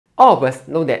All of us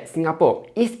know that Singapore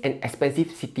is an expensive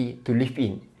city to live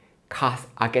in. Cars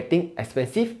are getting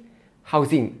expensive,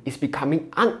 housing is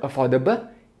becoming unaffordable,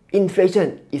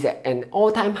 inflation is at an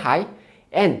all-time high,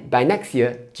 and by next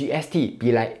year, GST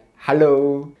be like,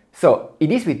 hello. So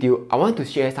in this video, I want to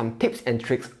share some tips and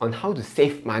tricks on how to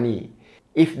save money.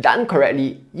 If done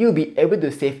correctly, you'll be able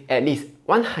to save at least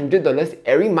 $100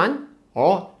 every month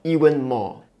or even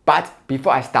more. But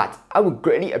before I start, I would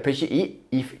greatly appreciate it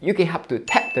if you can help to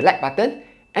tap the like button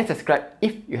and subscribe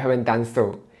if you haven't done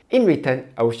so. In return,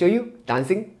 I will show you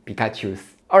dancing Pikachus.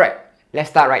 Alright,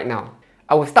 let's start right now.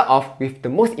 I will start off with the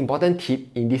most important tip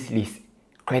in this list,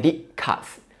 credit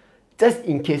cards. Just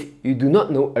in case you do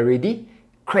not know already,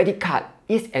 credit card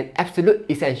is an absolute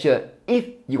essential if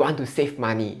you want to save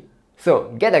money.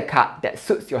 So get a card that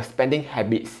suits your spending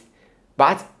habits.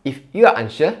 But if you are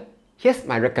unsure, here's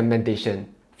my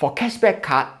recommendation. For cashback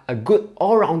card, a good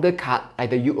all-rounder card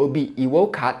like the UOB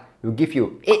Evo card will give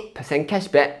you 8%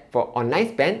 cashback for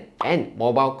online spend and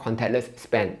mobile contactless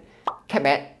spend, capped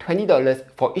at $20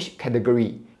 for each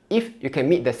category if you can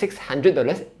meet the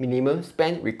 $600 minimum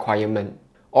spend requirement.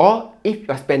 Or if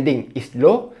your spending is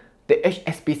low, the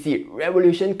HSBC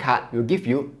Revolution card will give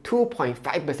you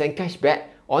 2.5% cashback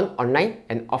on online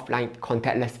and offline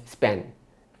contactless spend.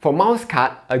 For Miles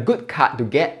card, a good card to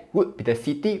get would be the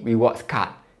Citi Rewards card,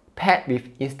 paired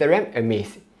with Instagram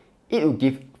Amaze. It will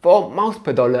give 4 miles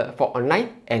per dollar for online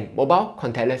and mobile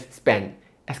contactless spend,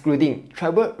 excluding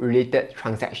travel-related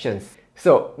transactions.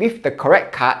 So with the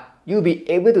correct card, you'll be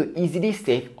able to easily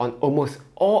save on almost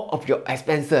all of your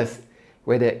expenses,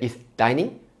 whether it's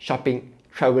dining, shopping,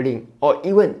 traveling, or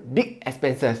even big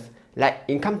expenses like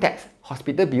income tax,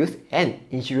 hospital bills, and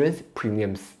insurance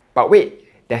premiums. But wait,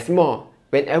 there's more.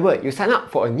 Whenever you sign up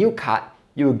for a new card,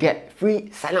 you will get free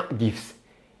sign-up gifts.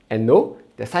 And no,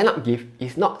 the sign-up gift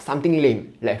is not something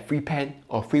lame like free pen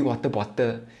or free water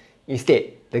bottle.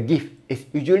 Instead, the gift is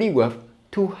usually worth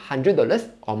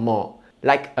 $200 or more,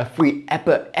 like a free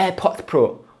Apple AirPods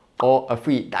Pro, or a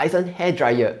free Dyson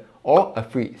hairdryer, or a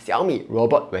free Xiaomi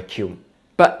robot vacuum.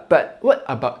 But what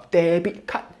about debit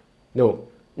card? No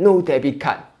debit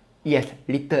card. It has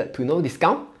little to no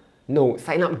discount, no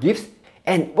sign-up gifts,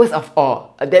 and worst of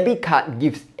all, a debit card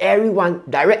gives everyone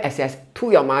direct access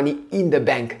to your money in the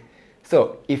bank.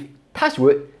 So if, touch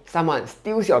wood, someone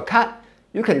steals your card,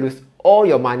 you can lose all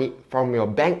your money from your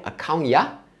bank account,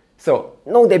 yeah? So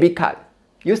no debit card,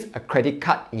 use a credit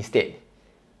card instead.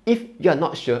 If you are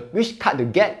not sure which card to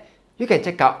get, you can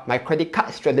check out my credit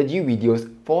card strategy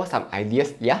videos for some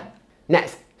ideas, yeah?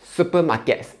 Next,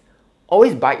 supermarkets.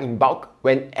 Always buy in bulk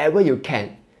whenever you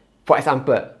can. For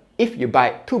example, if you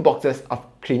buy 2 boxes of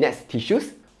Kleenex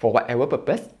tissues for whatever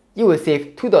purpose, you will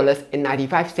save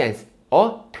 $2.95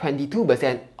 or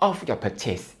 22% off your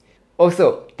purchase.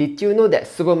 Also, did you know that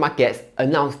supermarkets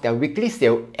announce their weekly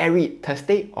sale every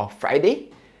Thursday or Friday?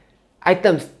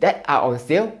 Items that are on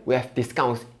sale will have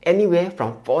discounts anywhere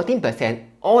from 14%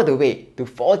 all the way to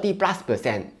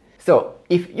 40+%. So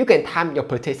if you can time your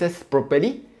purchases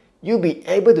properly, you'll be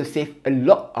able to save a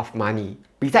lot of money.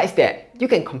 Besides that, you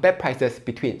can compare prices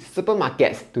between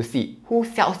supermarkets to see who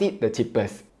sells it the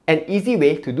cheapest. An easy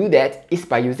way to do that is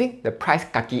by using the Price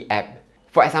Kaki app.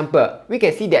 For example, we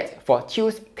can see that for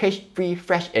Chew's cage-free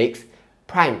fresh eggs,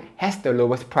 Prime has the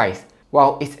lowest price,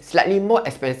 while it's slightly more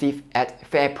expensive at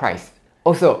Fair Price.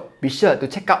 Also, be sure to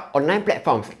check out online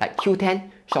platforms like Q10,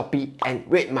 Shopee, and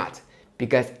RedMart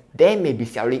because they may be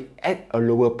selling at a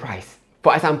lower price.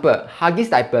 For example, Huggies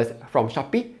diapers from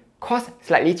Shopee cost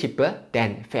slightly cheaper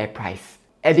than Fair Price.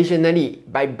 Additionally,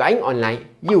 by buying online,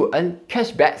 you will earn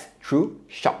cashbacks through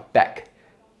ShopBack.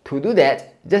 To do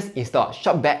that, just install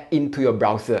ShopBack into your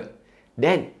browser.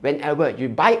 Then, whenever you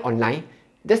buy online,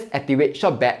 just activate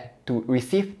ShopBack to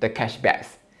receive the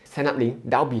cashbacks. Sign up link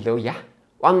down below, yeah?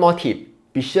 One more tip,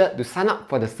 be sure to sign up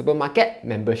for the supermarket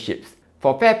memberships.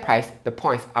 For Fair Price, the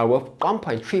points are worth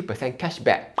 1.3%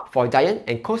 cashback. For Giant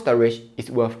and Cold Storage, it's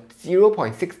worth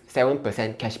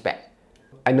 0.67% cashback.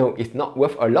 I know it's not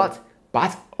worth a lot,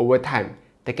 but over time,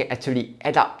 they can actually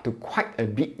add up to quite a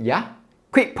bit, yeah?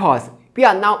 Quick pause, we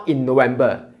are now in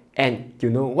November, and you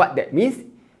know what that means?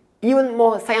 Even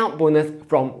more sign-up bonus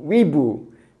from Weibo.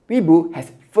 Weibo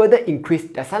has further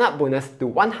increased their sign-up bonus to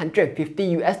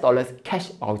 $150 cash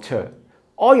voucher.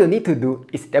 All you need to do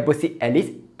is deposit at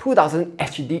least 2,000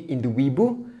 SGD into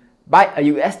Weibo, buy a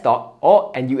US stock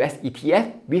or an US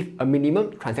ETF with a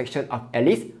minimum transaction of at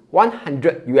least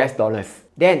 $100.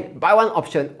 Then buy one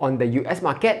option on the US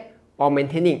market while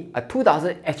maintaining a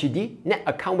 2,000 SGD net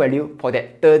account value for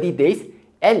that 30 days,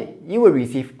 and you will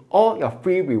receive all your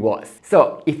free rewards.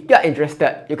 So if you are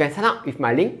interested, you can sign up with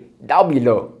my link down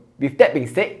below. With that being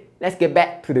said, let's get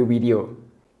back to the video.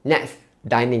 Next,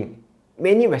 dining.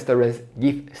 Many restaurants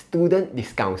give student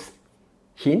discounts.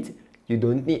 Hint, you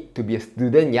don't need to be a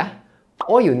student, yeah?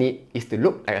 All you need is to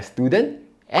look like a student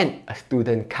and a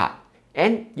student card,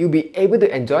 and you'll be able to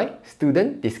enjoy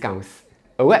student discounts.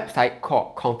 A website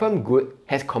called Confirm Good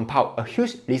has compiled a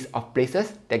huge list of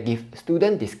places that give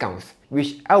student discounts,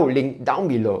 which I will link down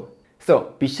below.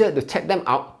 So be sure to check them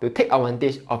out to take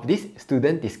advantage of these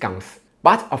student discounts.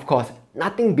 But of course,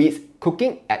 nothing beats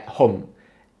cooking at home.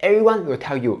 Everyone will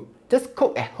tell you, just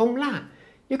cook at home lah.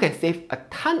 You can save a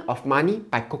ton of money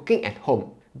by cooking at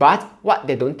home. But what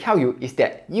they don't tell you is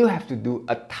that you have to do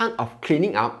a ton of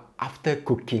cleaning up after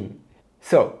cooking.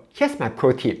 So here's my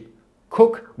pro tip.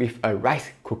 Cook with a rice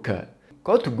cooker.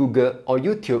 Go to Google or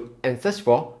YouTube and search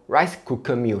for rice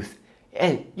cooker meals,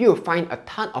 and you'll find a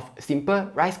ton of simple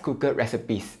rice cooker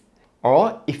recipes.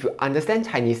 Or if you understand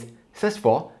Chinese, search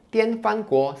for 电饭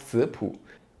锅食谱,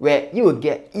 where you will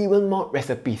get even more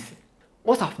recipes.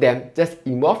 Most of them just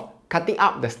involve cutting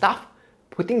up the stuff,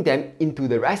 putting them into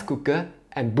the rice cooker,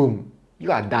 and boom,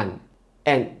 you are done.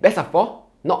 And best of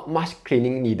all, not much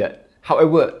cleaning needed.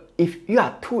 However, if you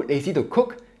are too lazy to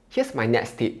cook, here's my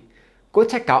next tip. Go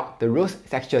check out the roast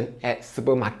section at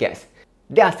supermarkets.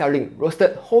 They are selling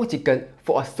roasted whole chicken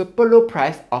for a super low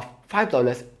price of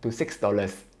 $5 to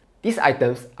 $6. These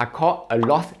items are called a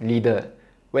loss leader,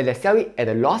 where they sell it at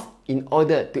a loss in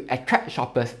order to attract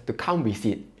shoppers to come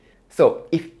visit. So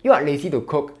if you are lazy to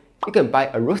cook, you can buy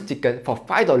a roast chicken for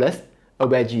 $5, a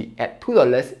veggie at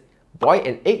 $2, boil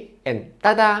an egg, and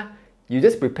tada! You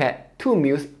just prepared 2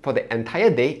 meals for the entire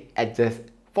day at just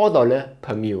 $4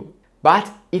 per meal. But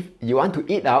if you want to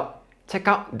eat out, check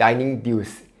out dining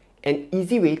deals. An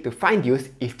easy way to find deals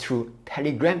is through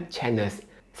Telegram channels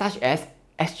such as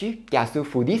SG Kiasu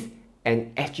Foodies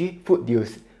and SG Food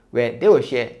Deals, where they will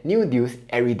share new deals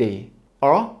every day.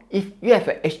 Or if you have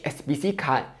a HSBC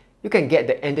card, you can get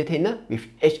the entertainer with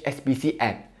HSBC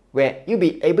app, where you'll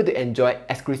be able to enjoy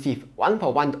exclusive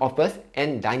one-for-one offers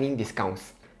and dining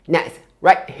discounts. Next,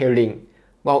 ride-hailing.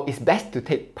 While it's best to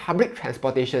take public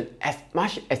transportation as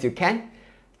much as you can,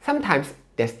 sometimes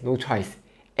there's no choice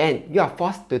and you are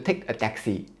forced to take a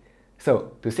taxi.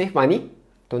 So to save money,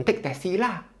 don't take taxi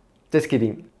lah. Just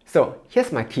kidding. So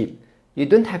here's my tip. You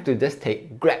don't have to just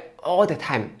take Grab all the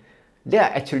time. There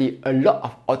are actually a lot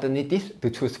of alternatives to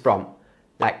choose from,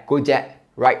 like Gojek,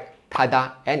 Ride,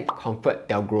 Tada, and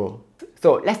ComfortDelGro.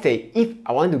 So let's say if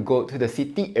I want to go to the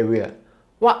city area,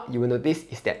 what you will notice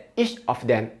is that each of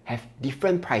them have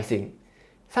different pricing.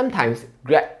 Sometimes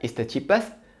Grab is the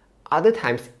cheapest, other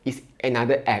times it's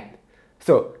another app.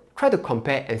 So try to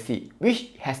compare and see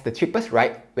which has the cheapest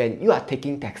ride when you are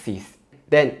taking taxis.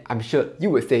 Then I'm sure you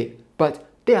will say, but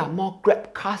there are more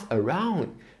Grab cars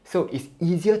around, so it's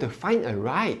easier to find a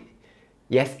ride.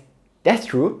 Yes, that's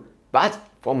true, but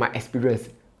from my experience,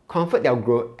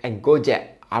 ComfortDelGro and Gojek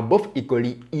are both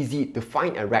equally easy to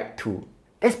find a ride too.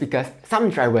 That's because some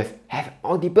drivers have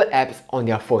multiple apps on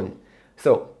their phone,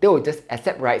 so they will just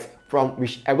accept rides from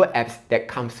whichever apps that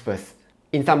comes first.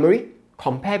 In summary,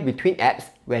 compare between apps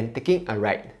when taking a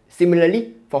ride.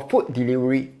 Similarly, for food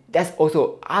delivery, there's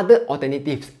also other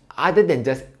alternatives other than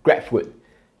just GrabFood.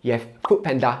 You have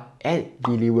Foodpanda and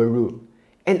Deliveroo.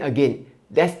 And again,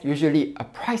 there's usually a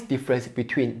price difference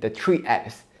between the 3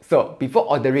 apps. So before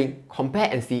ordering, compare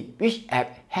and see which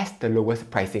app has the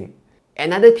lowest pricing.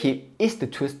 Another tip is to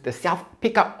choose the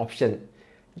self-pickup option.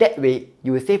 That way,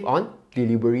 you will save on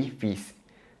delivery fees.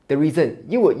 The reason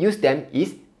you would use them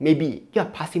is maybe you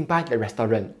are passing by the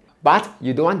restaurant, but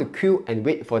you don't want to queue and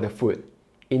wait for the food.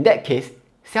 In that case,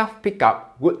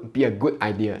 self-pickup would be a good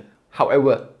idea.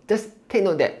 However, just take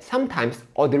note that sometimes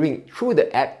ordering through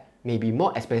the app may be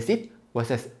more expensive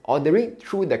versus ordering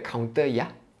through the counter, yeah?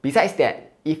 Besides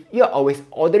that, if you are always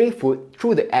ordering food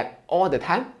through the app all the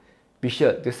time, be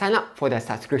sure to sign up for the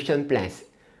subscription plans.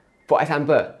 For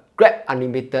example, Grab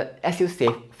Unlimited lets you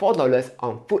save $4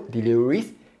 on food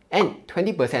deliveries and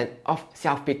 20% off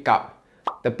self-pickup.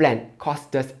 The plan costs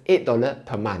just $8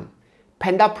 per month.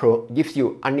 Panda Pro gives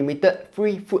you unlimited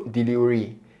free food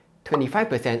delivery,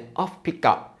 25% off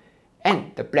pickup,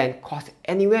 and the plan costs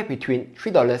anywhere between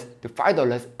 $3 to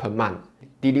 $5 per month.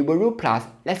 Deliveroo Plus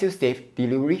lets you save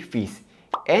delivery fees,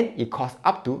 and it costs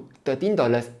up to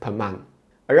 $13 per month.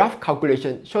 A rough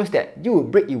calculation shows that you will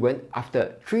break even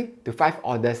after 3 to 5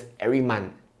 orders every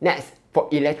month. Next, for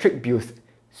electric bills,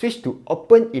 switch to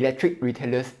open electric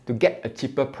retailers to get a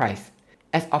cheaper price.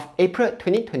 As of April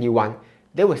 2021,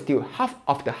 there were still half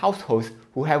of the households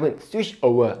who haven't switched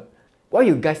over. Why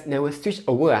you guys never switch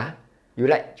over? You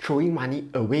like throwing money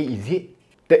away, is it?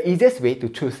 The easiest way to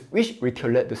choose which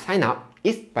retailer to sign up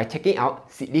is by checking out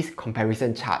Seedly's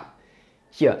comparison chart.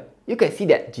 Here, you can see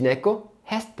that Gineco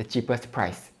has the cheapest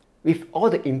price. With all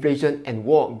the inflation and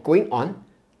war going on,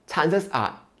 chances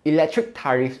are electric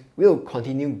tariffs will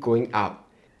continue going up.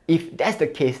 If that's the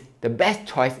case, the best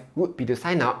choice would be to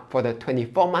sign up for the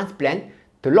 24-month plan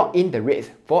to lock in the rates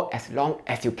for as long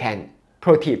as you can.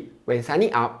 Pro tip, when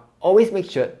signing up, always make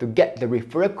sure to get the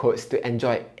referral codes to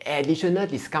enjoy additional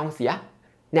discounts, yeah?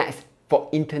 Next, for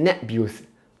internet bills,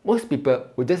 most people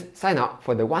will just sign up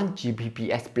for the 1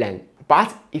 Gbps plan.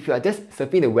 But if you are just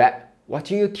surfing the web,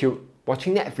 watching YouTube,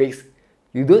 watching Netflix,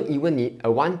 you don't even need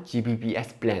a 1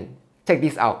 Gbps plan. Check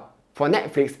this out. For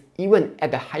Netflix, even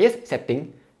at the highest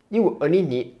setting, you will only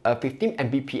need a 15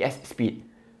 Mbps speed.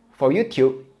 For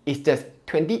YouTube, it's just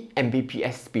 20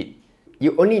 Mbps speed.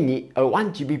 You only need a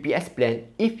 1 Gbps plan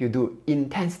if you do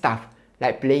intense stuff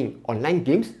like playing online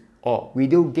games or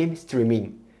video game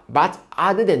streaming. But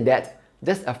other than that,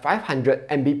 just a 500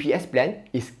 Mbps plan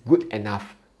is good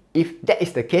enough. If that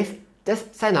is the case,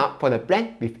 just sign up for the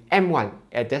plan with M1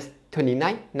 at just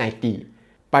 $29.90.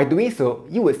 By doing so,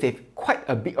 you will save quite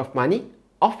a bit of money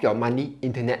off your monthly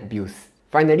internet bills.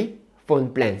 Finally,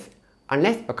 phone plans.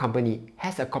 Unless your company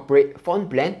has a corporate phone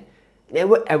plan,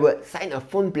 never ever sign a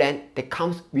phone plan that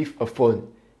comes with a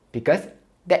phone, because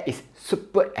that is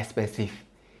super expensive.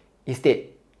 Instead,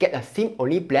 get a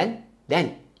SIM-only plan,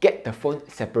 then get the phone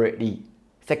separately.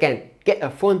 Second, get a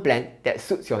phone plan that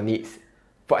suits your needs.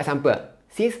 For example,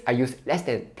 since I use less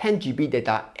than 10 GB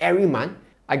data every month,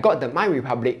 I got the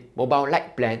MyRepublic Mobile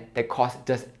Lite plan that costs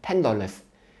just $10.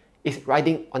 It's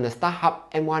riding on the StarHub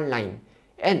M1 line,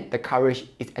 and the coverage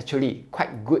is actually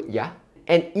quite good, yeah?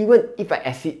 And even if I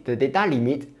exceed the data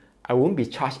limit, I won't be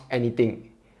charged anything,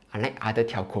 unlike other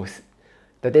telcos.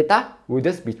 The data will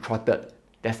just be throttled,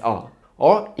 that's all.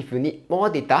 Or if you need more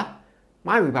data,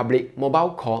 MyRepublic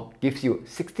Mobile Core gives you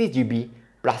 60 GB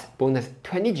plus bonus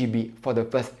 20 GB for the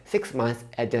first 6 months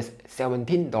at just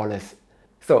 $17.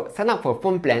 So sign up for a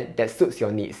phone plan that suits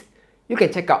your needs. You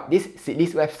can check out this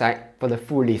Seedly's website for the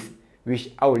full list,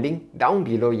 which I will link down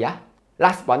below, yeah?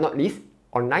 Last but not least,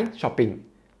 online shopping.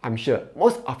 I'm sure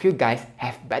most of you guys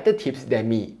have better tips than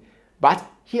me, but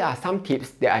here are some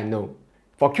tips that I know.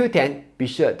 For Q10, be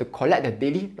sure to collect the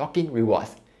daily lock-in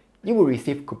rewards. You will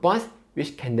receive coupons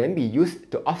which can then be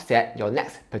used to offset your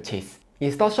next purchase.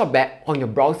 Install ShopBack on your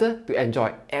browser to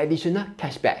enjoy additional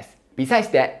cashbacks. Besides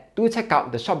that, do check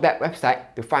out the ShopBack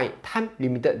website to find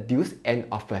time-limited deals and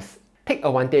offers. Take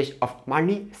advantage of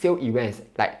monthly sale events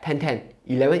like 10/10,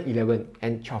 11/11,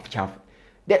 and 12/12.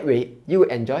 That way, you will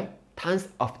enjoy tons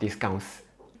of discounts.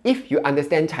 If you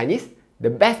understand Chinese, the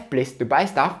best place to buy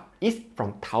stuff is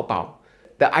from Taobao.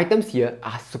 The items here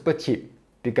are super cheap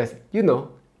because, you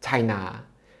know, China.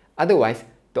 Otherwise,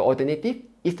 the alternative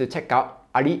is to check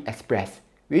out AliExpress,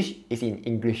 which is in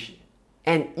English.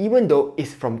 And even though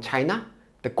it's from China,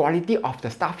 the quality of the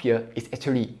stuff here is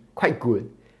actually quite good.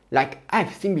 Like,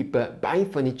 I've seen people buying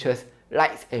furniture,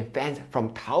 lights and fans from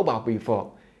Taobao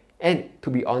before. And to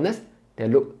be honest, they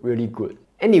look really good.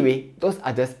 Anyway, those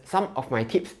are just some of my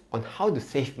tips on how to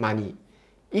save money.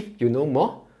 If you know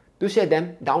more, do share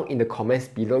them down in the comments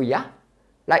below, yeah?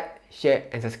 Like, share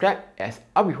and subscribe, as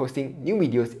I'll be posting new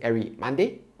videos every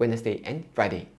Monday, Wednesday and Friday.